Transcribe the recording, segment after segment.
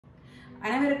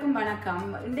அனைவருக்கும் வணக்கம்.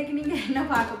 இன்றைக்கு நீங்க என்ன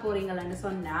பார்க்க போறீங்கன்னு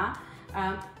சொன்னா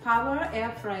பவர்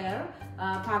ஏர் ஃப்ரையர்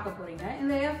பார்க்க போறீங்க.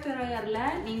 இந்த ஏர் ஃப்ரையர்ல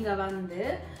நீங்க வந்து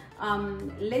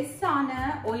லெஸ்ஸான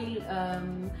ஆயில்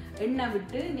எண்ணெய்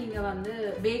விட்டு நீங்க வந்து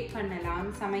பேக் பண்ணலாம்,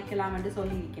 சமைக்கலாம் என்று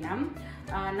சொல்லியிருக்கிறேன்.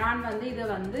 நான் வந்து இதை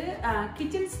வந்து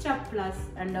கிச்சன் ஸ்டப் பிளஸ்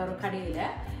என்ற ஒரு கடையில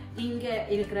இங்க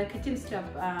இருக்கிற kitchen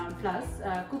stub plus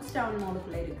cooks down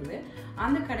மோடுக்குள்ள இருக்குது,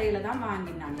 அந்த கடையில தான்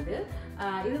வாங்கினான்.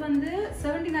 இது வந்து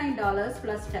 $79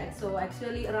 plus tax. So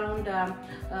actually around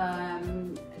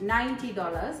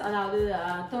 $90, அதாவது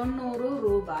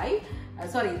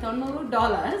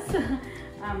 $90.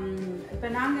 இப்போ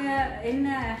நாங்கள்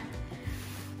என்ன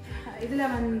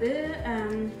இதில் வந்து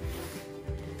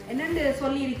என்னென்னு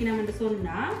சொல்லியிருக்கணும்னு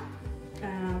சொன்னால்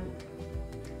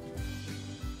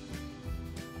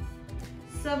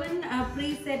 7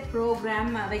 preset program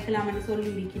வைக்கலாம்னு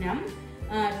சொல்லியிருக்கிறோம்.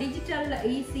 டிஜிட்டல்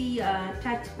ஈஸி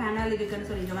டச் பேனல் இருக்குன்னு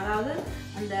சொல்லியிருக்கோம். அதாவது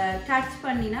அந்த டச்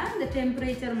பண்ணினா இந்த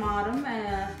டெம்பரேச்சர் மாறும்,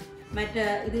 மற்ற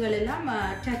இதுகள் எல்லாம்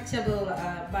டச்சபிள்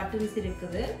பட்டன்ஸ்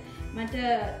இருக்குது. மற்ற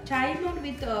time out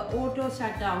with auto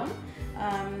shut down,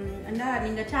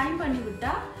 நீங்கள் டைம் பண்ணி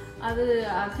விட்டால் அது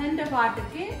சென்ற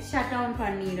பாட்டுக்கு ஷட் டவுன்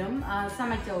பண்ணிடும்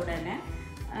சமைச்ச உடனே.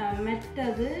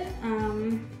 மற்றது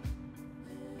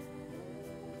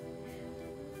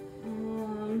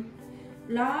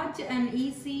large and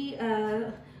easy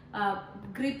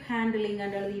grip handling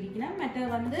and எழுதியிருக்கிறேன். மற்ற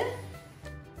வந்து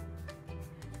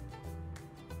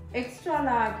extra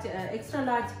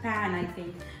large pan, I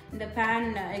think இந்த pan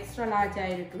extra large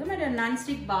இருக்குது. மற்ற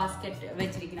non-stick basket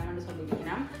வச்சிருக்கிறேன்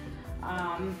சொல்லியிருக்கிறேன்.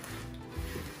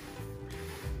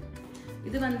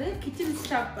 இது வந்து கிச்சன்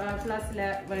ஸ்டப் பிளஸ்ல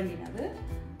வேண்டினது.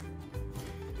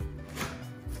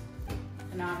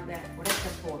 நான் இதை உடைக்க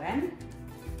போறேன்.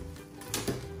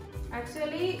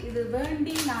 ஆக்சுவலி இது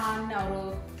வேண்டி நான் ஒரு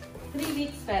 3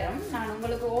 weeks வரும். நான்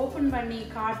உங்களுக்கு ஓப்பன் பண்ணி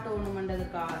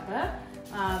காட்டணுமென்றதுக்காக,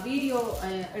 வீடியோ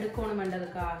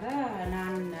எடுக்கணுமென்றதுக்காக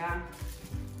நான்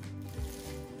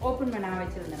ஓப்பன் பண்ண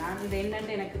வச்சிருந்தேன். நான் இது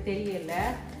என்னன்னு எனக்கு தெரியல,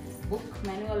 புக்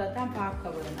மெனுவலை தான்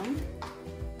பார்க்க விடணும்.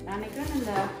 நான் நினைக்கிறேன்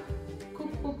இந்த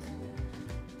cook book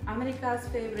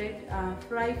Americas favourite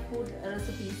fry food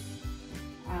recipes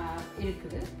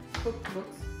இருக்குது, குக்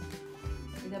புக்ஸ்.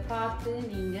 இதை பார்த்து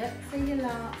நீங்கள்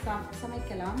செய்யலாம்,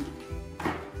 சமைக்கலாம்.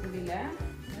 இதில்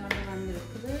வந்து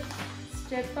இருக்குது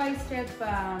step by step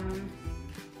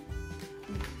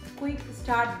quick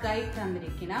start guide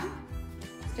தந்திருக்கேன்.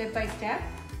 Step by step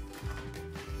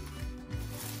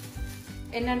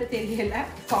என்னன்னு தெரியல,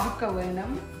 பார்க்க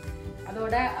வேணும்.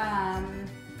 அதோட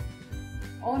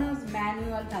ஓனர்ஸ்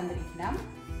மேனுவல் தந்திருக்கேன்.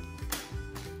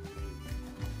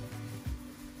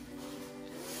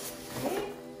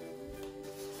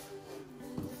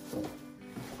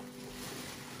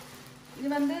 இது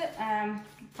வந்து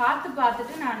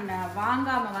பார்த்துட்டு நான்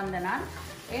வாங்காமல் வந்தேன்.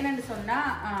 ஏன்னு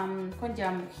சொன்னால்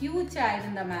கொஞ்சம் ஹியூஜாக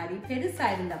இருந்த மாதிரி,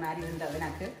 பெருசாக இருந்த மாதிரி இருந்தது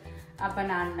எனக்கு. அப்போ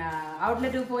நான்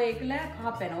அவுட்லெட்டுக்கு போய்க்கல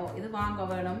பார்ப்பேனோ இது வாங்க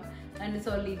வேணும் என்று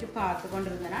சொல்லிட்டு பார்த்து கொண்டு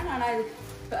இருந்தேன். ஆனால் இது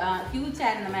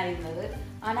ஹியூஜாக இருந்த மாதிரி இருந்தது.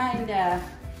 ஆனால் இந்த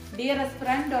டியரஸ்ட்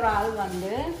ஃப்ரெண்ட் ஒரு ஆள்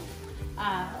வந்து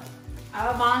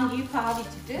அவள் வாங்கி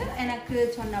பாவிச்சுட்டு எனக்கு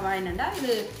சொன்னவா என்னென்னா,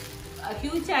 இது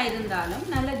ஹியூஜாக இருந்தாலும்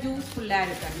நல்ல ஜூஸ்ஃபுல்லாக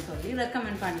இருக்குன்னு சொல்லி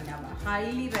ரெக்கமெண்ட் பண்ணினவா,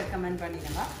 ஹைலி ரெக்கமெண்ட்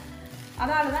பண்ணினவா.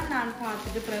 அதால் தான் நான்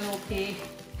பார்த்துட்டு பிறகு ஓகே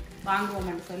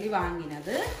வாங்குவோம்னு சொல்லி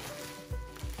வாங்கினது.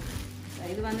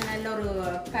 இது வந்து நல்ல ஒரு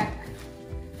பேக்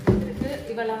இருக்குது.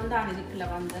 இவெல்லாம் தான் இதுக்குள்ளே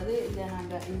வந்தது. இதை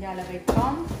நாங்கள் இந்தியாவில்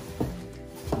வைப்போம்.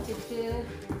 வச்சுட்டு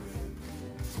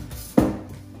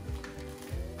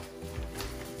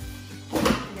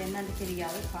இது என்னன்னு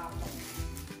தெரியாது, பார்ப்போம்.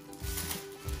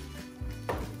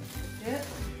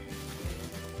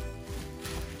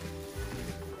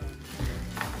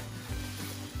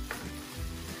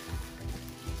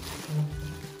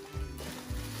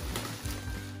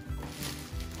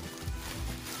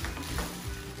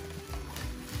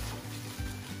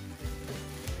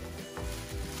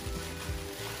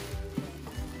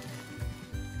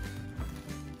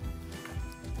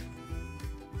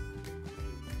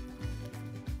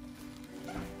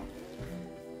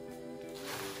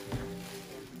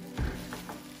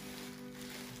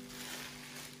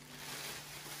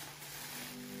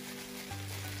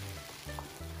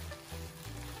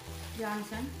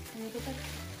 Jaanushan, can you get that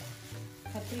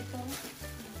paprika?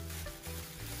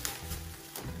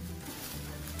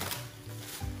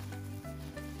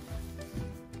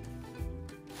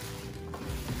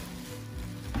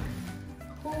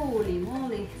 Holy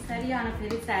moly, சரியான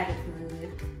பெருசா இருக்குது.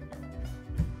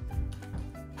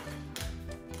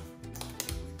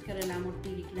 கரனா முட்டி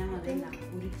இருக்கலாம், அதை நான்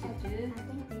உரிச்சிட்டு.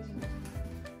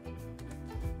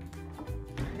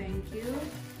 Thank you.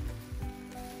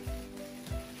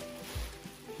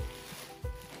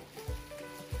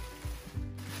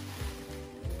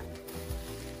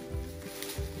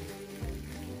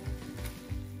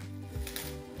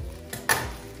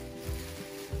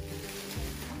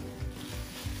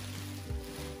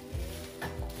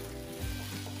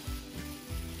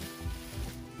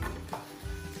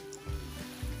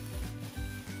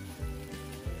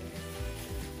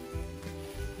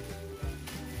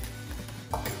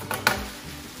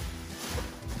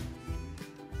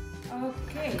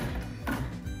 ஓகே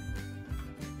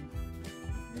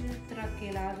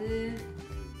திறக்கலாது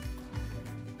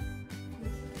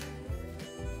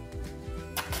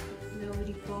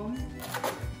இருக்கும்.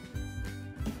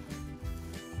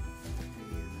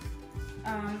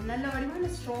 நல்ல வடிவான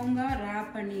ஸ்ட்ராங்காக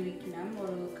ரேப் பண்ணி இருக்கணும்.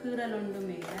 ஒரு கீரல்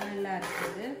ஒன்றுமே நல்லா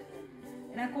இருக்குது.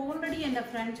 எனக்கு ஆல்ரெடி என்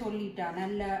ஃப்ரெண்ட் சொல்லிட்டா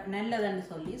நல்லதுன்னு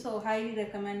சொல்லி. So highly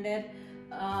recommended.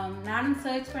 நானும்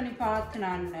சர்ச் பண்ணி பார்த்து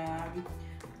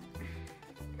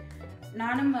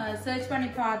நானும் சர்ச் பண்ணி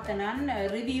பார்த்தேன். நான்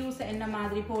ரிவ்யூஸ் என்ன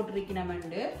மாதிரி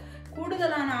போட்டிருக்கணும்னு.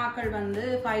 கூடுதலான ஆக்கள் வந்து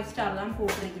 5 ஸ்டார் தான்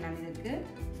போட்டிருக்கணும். இதுக்கு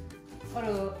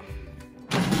ஒரு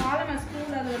காலமாக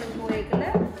ஸ்கூல் அதுகளுக்கு போய்க்கல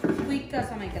குயிக்காக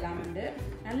சமைக்கலாம்ண்டு.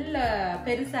 நல்ல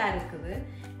பெருசாக இருக்குது.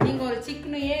 நீங்கள் ஒரு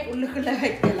சிக்கனையே உள்ளுக்குள்ளே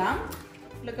வைக்கலாம்,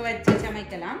 உள்ளுக்கு வச்சு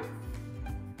சமைக்கலாம்.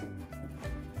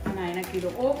 ஆனால் எனக்கு இது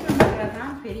ஓப்பன் பண்ணுறது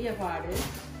தான் பெரிய பாடு.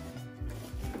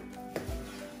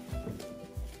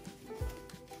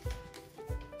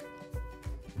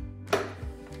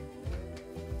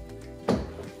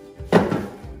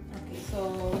 ஓகே, ஸோ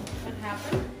வாட்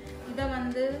ஹேப்பன், இதை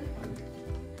வந்து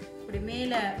இப்படி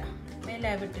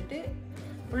மேலே விட்டுட்டு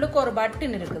உள்ளுக்கு ஒரு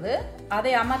பட்டன் இருக்குது.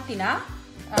 அதை அமர்த்தினா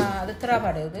அது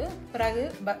திறப்படுது. பிறகு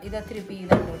இதை திருப்பி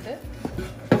இதை போட்டு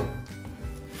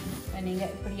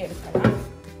நீங்கள் இப்படி எடுக்கலாம்.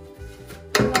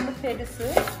 இது வந்து பெருசு,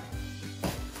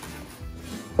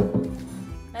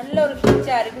 நல்ல ஒரு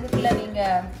கிச்சா இருக்குதுக்குள்ள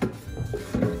நீங்கள்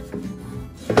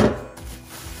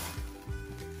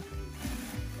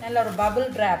நல்ல ஒரு பபிள்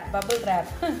ட்ராப்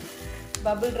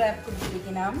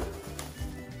கொடுத்துருக்கணும்.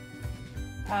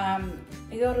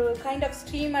 இது ஒரு கைண்ட் ஆஃப்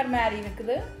ஸ்டீமர் மாதிரி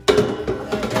இருக்குது,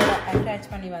 அட்டாச்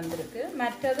பண்ணி வந்திருக்கு.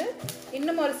 மற்றது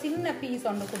இன்னும் ஒரு சின்ன பீஸ்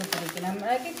ஒன்று கொடுத்துருக்கணும்,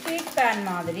 கேக் பேன்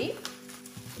மாதிரி.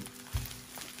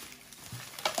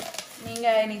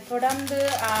 நீங்கள் இன்னைக்கு தொடர்ந்து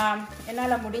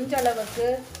என்னால் முடிஞ்ச அளவுக்கு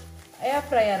ஏர்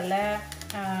ஃப்ரையரில்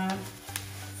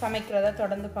சமைக்கிறத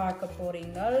தொடர்ந்து பார்க்க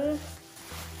போகிறீங்க.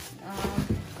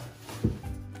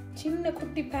 சின்ன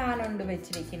குட்டி பேன் ஒன்று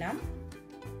வச்சிருக்கணும்.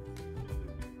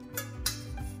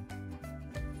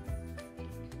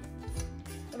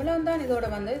 இவ்வளவுதான் இதோட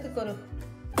வந்து இதுக்கு ஒரு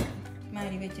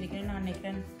மாதிரி வச்சிருக்கிறேன். நான்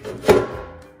நினைக்கிறேன்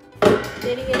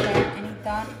தெரியல,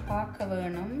 இனித்தான் பார்க்க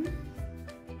வேணும்.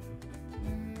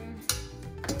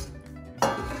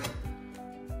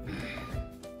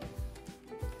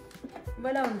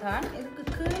 இவ்வளவுதான். இதுக்கு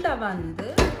கீழே வந்து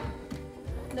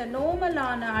இந்த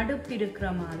நார்மலான அடுப்பு இருக்கிற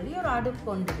மாதிரி ஒரு அடுப்பு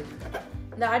கொண்டு இருக்கு.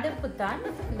 இந்த அடுப்பு தான்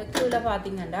இந்த கீழே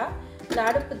பார்த்தீங்கன்னா இந்த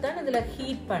அடுப்பு தான் இதில்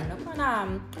ஹீட் பண்ணும்.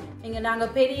 ஆனால்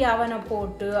நாங்கள் பெரிய அவனை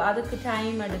போட்டு அதுக்கு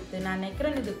டைம் எடுத்து நான்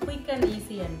நினைக்கிறேன் இது குயிக் அண்ட்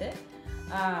ஈஸியண்டு.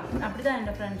 அப்படி தான்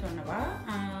என் ஃப்ரெண்ட் சொன்னவா.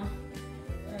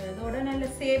 இதோட நல்ல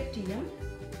சேஃப்டியும்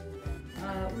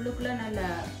உள்ளுக்குள்ளே நல்ல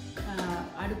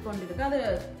அடுப்பு கொண்டு இருக்கு. அது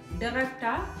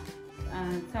டைரெக்டாக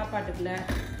சாப்பாட்டு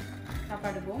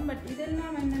போகும். பட்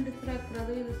இதெல்லாம் என்னென்று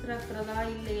திறக்கிறது, இது திறக்கிறதா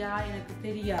இல்லையா எனக்கு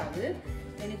தெரியாது.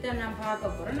 இனித்தான் நான்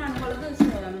பார்க்க போகிறேன். நான்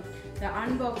உங்களுக்கு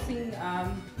அன்பாக்சிங்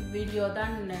வீடியோ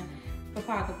தான் இப்போ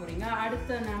பார்க்க போகிறீங்க.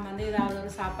 அடுத்து நான் வந்து ஏதாவது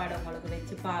ஒரு சாப்பாடு உங்களுக்கு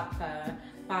வச்சு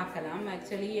பார்க்கலாம்.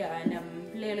 ஆக்சுவலி நம்ம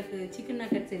பிள்ளைகளுக்கு சிக்கன்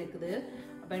நக்கட்ஸ் இருக்குது.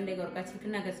 அப்போ இன்றைக்கு ஒருக்கா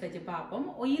சிக்கன் நக்கட்ஸ் வச்சு பார்ப்போம்.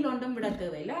 ஒயில் ஒன்றும் விட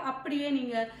தேவையில்லை. அப்படியே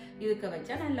நீங்கள் இதுக்க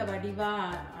வச்சா நல்ல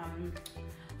வடிவாக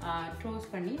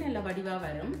ட்ரோஸ்ட் பண்ணி நல்ல வடிவாக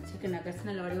வரும். சிக்கன் நக்கட்ஸ்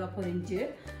நல்ல வடிவாக பொரிஞ்சு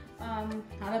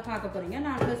அதை பார்க்க போகிறீங்க.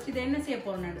 நான் ஃபர்ஸ்ட் இதை என்ன செய்ய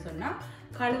போகிறேன்னு சொன்னால்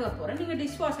கழுவ போகிறேன். நீங்கள்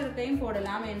டிஷ்வாஷருக்கையும்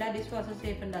போடலாம். ஏண்டா டிஷ்வாஷர்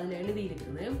சேஃப்னு அதில் எழுதி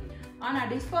இருக்குது. ஆனால்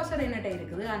டிஷ்வாஷர் என்னட்ட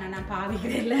இருக்குது, ஆனால் நான்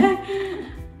பாவிக்கிறேன் இல்லை.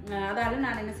 அதால்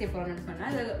நான் என்ன செய்ய போகிறேன்னு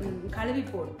சொன்னால் இதை கழுவி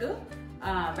போட்டு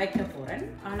வைக்க போகிறேன்.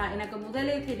 ஆனால் எனக்கு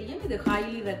முதலே தெரியும் இது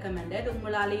ஹைலி ரெக்கமெண்டட்.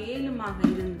 உங்களால் ஏழுமாக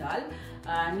இருந்தால்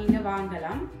நீங்கள்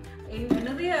வாங்கலாம்.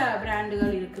 நிறைய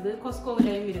பிராண்டுகள் இருக்குது,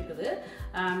 கொஸ்கோவிலையும் இருக்குது.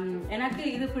 எனக்கு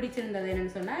இது பிடிச்சிருந்தது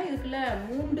என்னன்னு சொன்னால் இதுக்குள்ள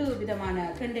 3 விதமான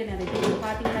கண்டெய்னர் இருக்குது.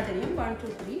 பார்த்தீங்கன்னா தெரியும் 1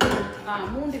 2 3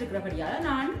 3 இருக்கிறபடியால்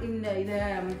நான் இதை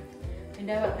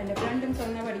என் ஃப்ரெண்டுன்னு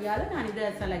சொன்னபடியால் நான் இதை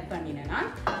செலக்ட் பண்ணினேன்.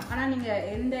 ஆனால் நீங்கள்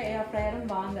எந்த ஏர்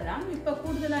ஃப்ரையரும் வாங்கலாம். இப்போ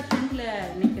கூடுதலாக ட்ரெண்டில்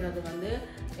நிற்கிறது வந்து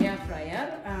ஏர் ஃப்ரையர்.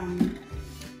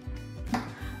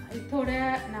 இதோட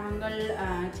நாங்கள்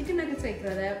சிக்கன் நக்கட்ஸ்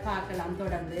வைக்கிறத பார்க்கலாம்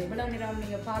தொடர்ந்து. இவ்வளவு நேரம்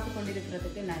நீங்கள் பார்த்து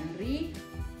கொண்டிருக்கிறதுக்கு நன்றி.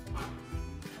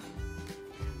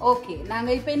 ஓகே,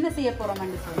 நாங்கள் இப்போ என்ன செய்ய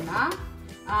போகிறோம்னு சொன்னால்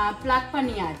ப்ளக்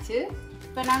பண்ணியாச்சு.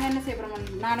 இப்போ நாங்கள் என்ன செய்ய போகிறோம்,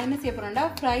 நான் என்ன செய்ய போகிறேன்னா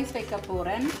ஃப்ரைஸ் வைக்க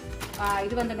போகிறேன்.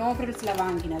 இது வந்து நோபல்ஸில்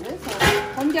வாங்கினது. ஸோ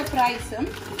கொஞ்சம் ஃப்ரைஸும்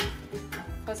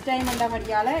ஃபஸ்ட் டைம்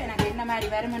வந்தபடியால் எனக்கு என்ன மாதிரி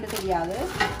வருமென்று தெரியாது.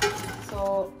 ஸோ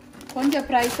கொஞ்சம்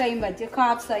ஃப்ரைஸையும் வச்சு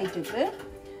காப் சைட்டுக்கு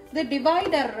இது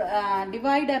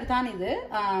டிவைடர் தான். இது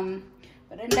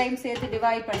 2 டைம் சேர்த்து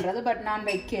டிவைட் பண்ணுறது. பட் நான்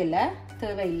வைக்கல,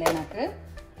 தேவையில்லை எனக்கு.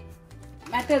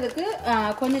 மற்றதுக்கு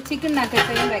கொஞ்சம் சிக்கன்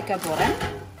நக்கட்டையும் வைக்க போகிறேன்.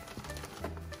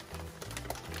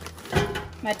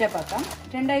 மற்ற பக்கம்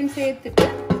ரெண்டையும்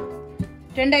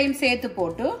சேர்த்து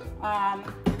போட்டு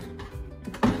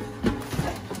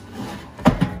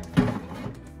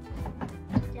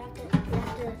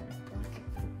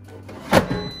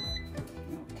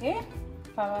ஓகே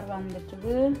பவர்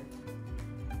வந்துட்டுது.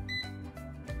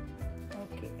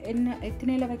 ஓகே என்ன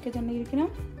எத்தனையில வைக்க சொன்ன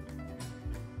இருக்கணும்?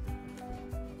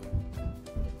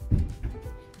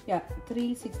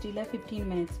 360ல 15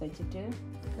 minutes வச்சிட்டு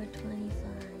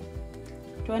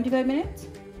 25 minutes.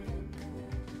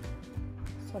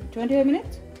 Sorry, 25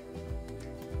 minutes.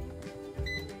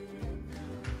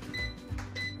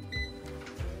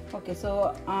 Okay, so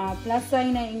plus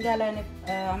sign இங்கால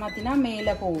அமத்தினா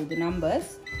மேலே போகுது,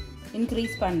 நம்பர்ஸ்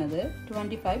இன்க்ரீஸ் பண்ணுது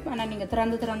 25. ஆனால் நீங்கள்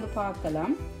திறந்து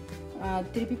பார்க்கலாம்.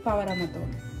 திருப்பி பவர்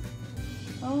அமத்தோம்.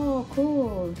 ஓ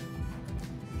கூல்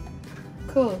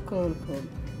கூல் கூல் கூல்.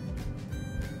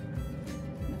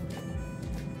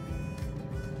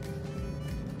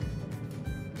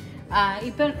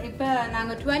 இப்போ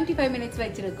நாங்கள் 25 minutes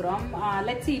வச்சிருக்கிறோம்.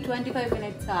 லெட்ஸ் see 25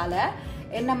 minutes-ஆல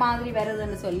என்ன மாதிரி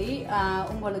வருதுன்னு சொல்லி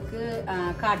உங்களுக்கு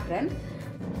காட்டுறேன்.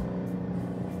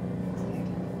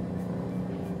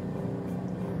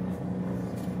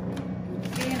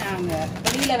 நாங்கள்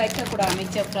வெளியில் வைக்கக்கூடாது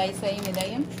மிச்ச ஃப்ரைஸையும்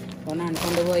இதையும். நான்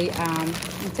கொண்டு போய்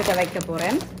மிச்சத்தை வைக்க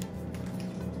போகிறேன்.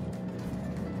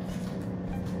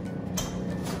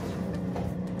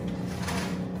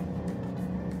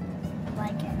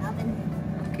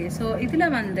 ஓகே ஸோ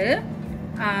இதில் வந்து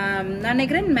நான்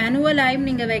நினைக்கிறேன் மேனுவலாயும்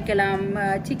நீங்கள் வைக்கலாம்.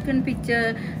 சிக்கன் பிக்சர்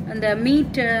அந்த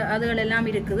மீட்டு அதுகள் எல்லாம்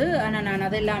இருக்குது. ஆனால் நான்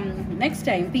அதெல்லாம் நெக்ஸ்ட்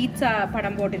டைம் பீட்சா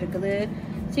படம் போட்டிருக்குது,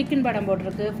 சிக்கன் படம்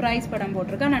போட்டிருக்கு, ஃப்ரைஸ் படம்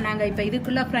போட்டிருக்கு. ஆனால் நாங்கள் இப்போ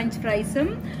இதுக்குள்ளே ஃப்ரெஞ்ச்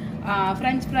ஃப்ரைஸும்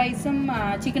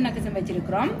சிக்கன் நக்கஸும்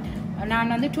வச்சுருக்கிறோம்.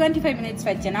 நான் வந்து 25 minutes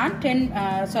வச்சேன். நான்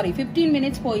 15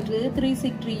 minutes போயிட்டு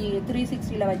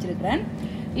 360ல வச்சுருக்கிறேன்.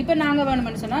 இப்போ நாங்கள்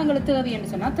வேணுமென்னு சொன்னால் எங்களுக்கு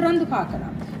தேவைன்னு சொன்னால் திறந்து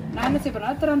பார்க்கலாம். நாங்கள்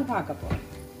செய்யணும் திறந்து பார்க்க போகிறோம்.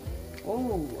 ஓ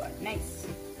நைஸ்.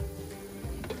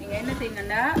 நீங்கள் என்ன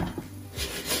செய்யுங்கன்னா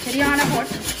சரியான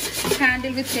ஹாட்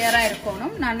ஹேண்டில் வித் சேராக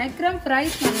இருக்கணும். நான் நினைக்கிறேன்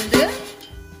ஃப்ரைஸ் வந்து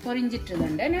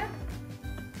பொரிஞ்சிட்டுருந்தேன்.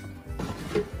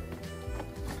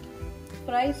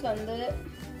 ஃப்ரைஸ்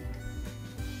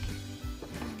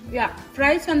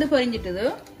வந்து பொரிஞ்சிட்டுது.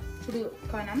 புது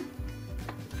காணம்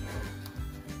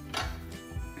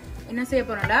என்ன செய்ய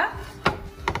போறோம்டா,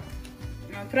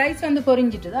 ஃப்ரைஸ் வந்து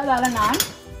பொரிஞ்சிட்டுது. அதால நான்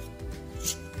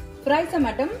ஃப்ரைஸை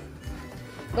மட்டும்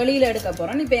வெளியில் எடுக்க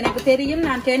போகிறேன். இப்போ எனக்கு தெரியும்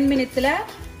நான் 10 minutes-ல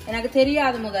எனக்கு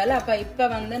தெரியாது முதல். அப்போ இப்போ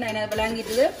வந்து நான் என்ன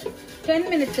விளங்கிட்டுது 10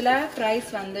 minutes-ல ஃப்ரைஸ்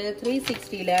வந்து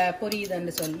 360ல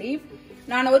பொரியுதுன்னு சொல்லி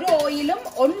நான் ஒரு ஆயிலும்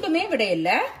ஒன்றுமே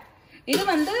விடையில்லை. இது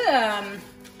வந்து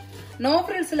நோ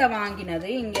ஃப்ரில்ஸில் வாங்கினது.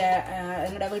 இங்கே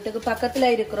எங்களோட வீட்டுக்கு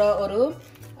பக்கத்தில் இருக்கிற ஒரு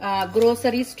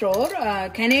க்ரோசரி ஸ்டோர்,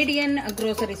 கனேடியன்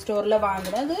க்ரோசரி ஸ்டோரில்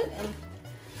வாங்கினது.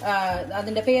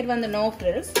 அதோட பேர் வந்து நோ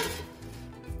ஃப்ரில்ஸ்.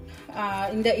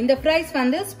 இந்த ஃப்ரைஸ்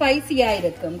வந்து ஸ்பைசியாக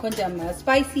இருக்கும், கொஞ்சம்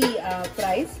ஸ்பைசி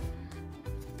ஃப்ரைஸ்.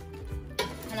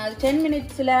 ஆனால் அது 10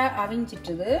 minutes-ல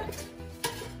அவிஞ்சிட்டுது.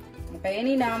 இப்போ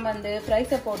இனி நாம் வந்து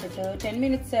ஃப்ரைஸை போட்டுட்டு 10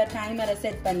 minutes டைமரை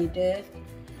செட் பண்ணிட்டு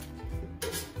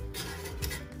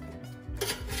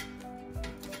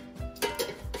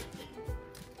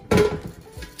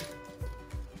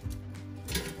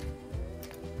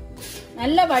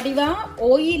நல்ல வடிவா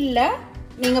ஆயில்ல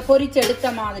நீங்க பொரிச்சு எடுத்த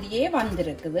மாதிரியே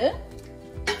வந்திருக்குது.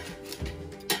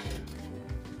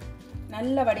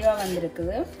 நல்ல வடிவா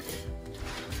வந்திருக்குது.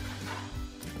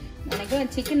 எனக்கு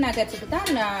சிக்கன் நகட்ஸுக்கு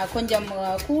தான் கொஞ்சம்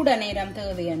கூட நேரம்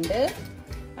தேவையுண்டு.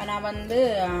 நான் வந்து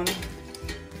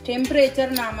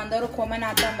டெம்பரேச்சர் நான் வந்து ஒரு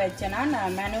கொமனாக தான் வச்சேன்னா,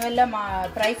 மேனுவலில்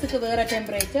ப்ரைஸுக்கு வேறு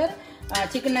டெம்பரேச்சர்,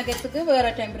 சிக்கன் நகட்ஸுக்கு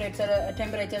வேறு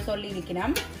டெம்பரேச்சர்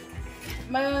சொல்லியிருக்கிறேன்.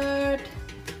 பட்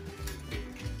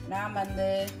நான் வந்து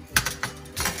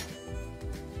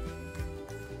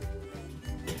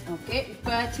ஓகே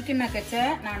இப்போ சிக்கன் நகட்ஸை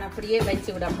நான் அப்படியே வச்சு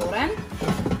விட போகிறேன்.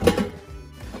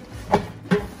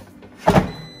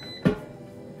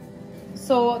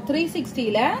 ஸோ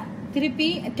 360ல திருப்பி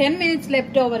 10 minutes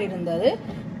லெஃப்ட் ஓவர் இருந்தது.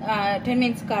 10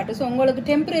 minutes காட்டு. ஸோ உங்களுக்கு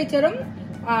டெம்பரேச்சரும்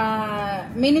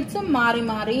மினிட்ஸும் மாறி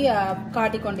மாறி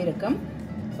காட்டிக்கொண்டிருக்கும்.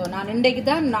 ஸோ நான் இன்றைக்கு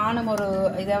தான் நானும் ஒரு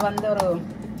இதை வந்து ஒரு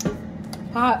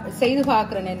செய்து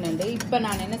பார்க்குறேன் என்னண்டு. இப்போ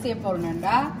நான் என்ன செய்ய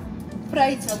போறேன்னா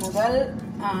ஃப்ரைஸை முதல்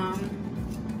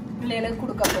பிள்ளைகளுக்கு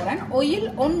கொடுக்க போகிறேன். ஆயில்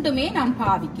ஒன்றுமே நான்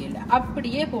பாதிக்கல,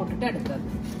 அப்படியே போட்டுட்டு எடுத்தது.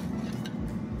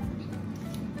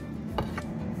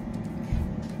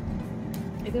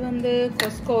 இது வந்து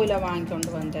கொஸ்கோவில் வாங்கி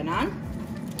கொண்டு வந்தேன் நான்.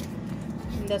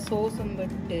 இந்த சோஸும்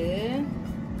விட்டு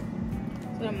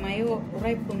மயோ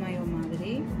உரைப்பு மயோ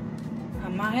மாதிரி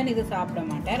மகன் இது சாப்பிட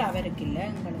மாட்டார், அவருக்கு இல்லை,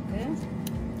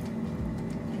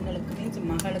 எங்களுக்கு மீன்ஸ்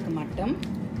மகளுக்கு மட்டும்.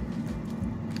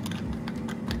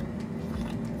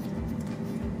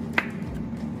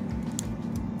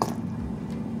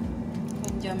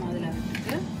 கொஞ்சம் அதில்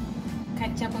வந்துட்டு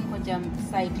கச்சப்பும் கொஞ்சம்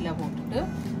சைட்டில் போட்டுட்டு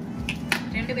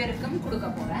 2 பேருக்கும் கொடுக்க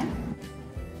போகிறேன்.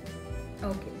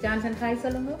 ஓகே, ஜான்சன் ஹாய்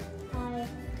சொல்லுங்க.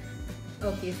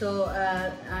 ஓகே, ஸோ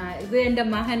இது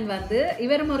என் மகன் வந்து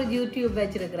இவரும் ஒரு யூடியூப்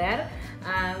வச்சிருக்கிறார்.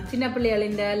 சின்ன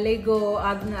பிள்ளைகளின் லெகோ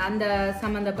அந்த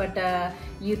சம்மந்தப்பட்ட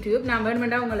யூடியூப். நான்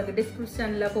வேணுமெண்டா உங்களுக்கு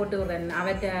டிஸ்கிரிப்ஷனில் போட்டு விடுறேன்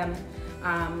அவர்கிட்ட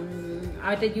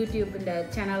யூடியூப் இந்த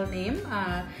சேனல் நேம்.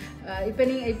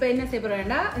 இப்போ என்ன செய்ய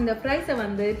போகிறேன்டா, இந்த ப்ரைஸை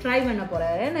வந்து ட்ரை பண்ண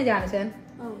போகிறாரு. என்ன ஜானுஷன்,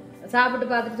 சாப்பிட்டு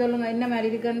பார்த்துட்டு சொல்லுங்க என்ன மாதிரி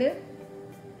இருக்குன்னு.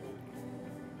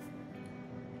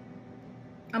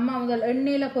 அம்மா முதல்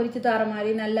எண்ணெயில் பொரிச்சு தர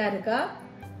மாதிரி நல்லா இருக்கா,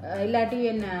 இல்லாட்டி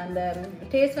என்ன அந்த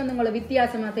டேஸ்ட் வந்து உங்களுக்கு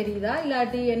வித்தியாசமா தெரியுதா,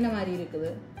 இல்லாட்டி என்ன மாதிரி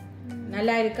இருக்குது?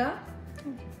 நல்லா இருக்கா?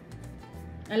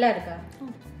 நல்லா இருக்கா?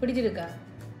 பிடிச்சிருக்கா?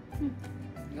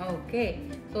 ஓகே,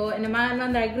 ஸோ என்ன மகன்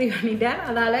வந்து அக்ரி பண்ணிட்டார்.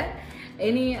 அதால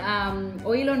இனி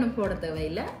ஆயில் ஒன்றும் போட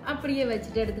தேவையில்லை, அப்படியே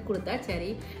வச்சுட்டு எடுத்து கொடுத்தா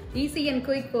சரி. Easy and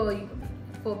quick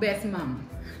for best மாம்.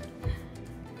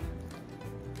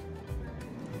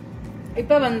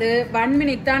 இப்போ வந்து 1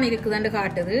 மினிட் தான் இருக்குதுன்னு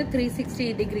காட்டுது. 360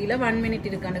 டிகிரியில் 1 மினிட்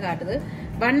இருக்குன்னு காட்டுது.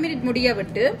 1 மினிட் முடிய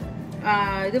விட்டு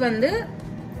இது வந்து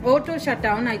auto shut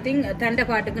down I think தண்டை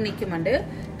பாட்டுக்கு நிற்குமெண்டு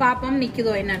பாப்போம்,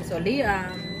 நிற்குதோ என்னன்னு சொல்லி.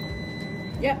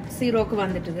 0க்கு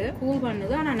வந்துட்டுது, கூல்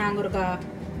பண்ணுது. ஆனால் நாங்கள் ஒரு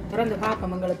திறந்து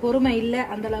பார்ப்போம், எங்களுக்கு பொறுமை இல்லை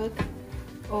அந்த அளவுக்கு.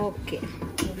 ஓகே,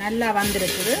 நல்லா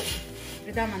வந்திருக்குது.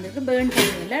 இதுதான் வந்திருக்கு, பேர்ன்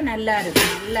பண்ணல,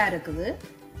 நல்லா இருக்குது.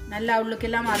 நல்லா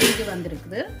உள்ளுக்கெல்லாம் அறிஞ்சு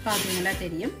வந்திருக்குது, பார்த்தீங்கன்னா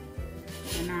தெரியும்.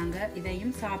 நாங்கள்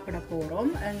இதையும் சாப்பிட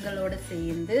போகிறோம் எங்களோட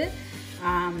சேர்ந்து.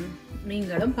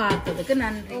 நீங்களும் பார்த்ததுக்கு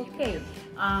நன்றி. ஓகே,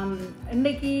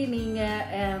 இன்றைக்கி நீங்கள்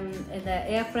இந்த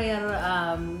ஏர் ஃப்ரையர்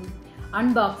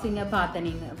அன்பாக்சிங்கை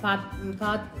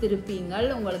பார்த்துருப்பீங்கள்.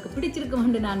 உங்களுக்கு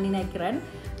பிடிச்சிருக்குமென்று நான் நினைக்கிறேன்.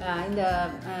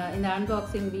 இந்த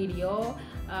அன்பாக்சிங் வீடியோ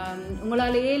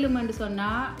உங்களால் ஏழுமென்று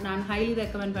சொன்னால் நான் ஹைலி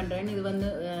ரெக்கமெண்ட் பண்ணுறேன். இது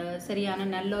வந்து சரியான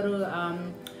நல்ல ஒரு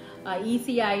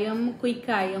ஈஸியாயும்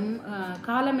குயிக்காயும்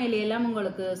காலமேலையெல்லாம்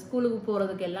உங்களுக்கு ஸ்கூலுக்கு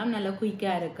போகிறதுக்கு எல்லாம் நல்ல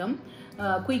குயிக்காக இருக்கும்.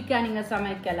 குயிக்காக நீங்கள்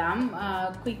சமைக்கலாம்.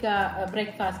 குயிக்காக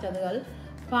பிரேக்ஃபாஸ்ட் அதுகள்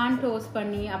பான் டோஸ்ட்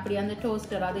பண்ணி அப்படி அந்த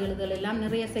டோஸ்டர் அதுகள் எல்லாம்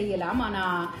நிறைய செய்யலாம்.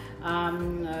 ஆனால்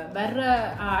வர்ற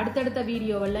அடுத்தடுத்த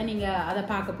வீடியோவில் நீங்கள் அதை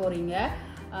பார்க்க போகிறீங்க.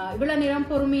 இவ்வளோ நேரம்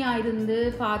பொறுமையாக இருந்து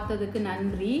பார்த்ததுக்கு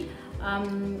நன்றி.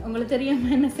 உங்களுக்கு தெரியும்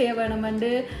என்ன செய்ய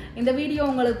வேணுமென்று. இந்த வீடியோ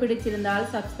உங்களுக்கு பிடிச்சிருந்தால்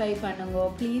சப்ஸ்கிரைப் பண்ணுங்க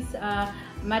ப்ளீஸ்.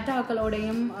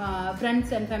 மற்றாக்களோடையும்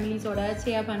ஃப்ரெண்ட்ஸ் அண்ட் ஃபேமிலிஸோட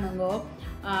ஷேர் பண்ணுங்க.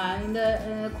 இந்த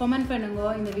கமெண்ட் பண்ணுங்க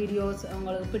இந்த வீடியோஸ்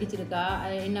உங்களுக்கு பிடிச்சிருக்கா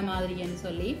என்ன மாதிரின்னு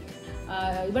சொல்லி.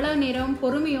 இவ்வளோ நேரம்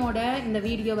பொறுமையோட இந்த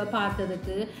வீடியோவை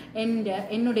பார்த்ததுக்கு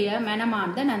என்னுடைய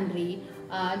மனமார்ந்த நன்றி.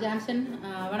 ஜான்சன்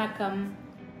வணக்கம்.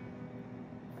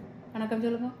 வணக்கம்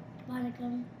சொல்லுங்க.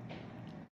 வணக்கம்.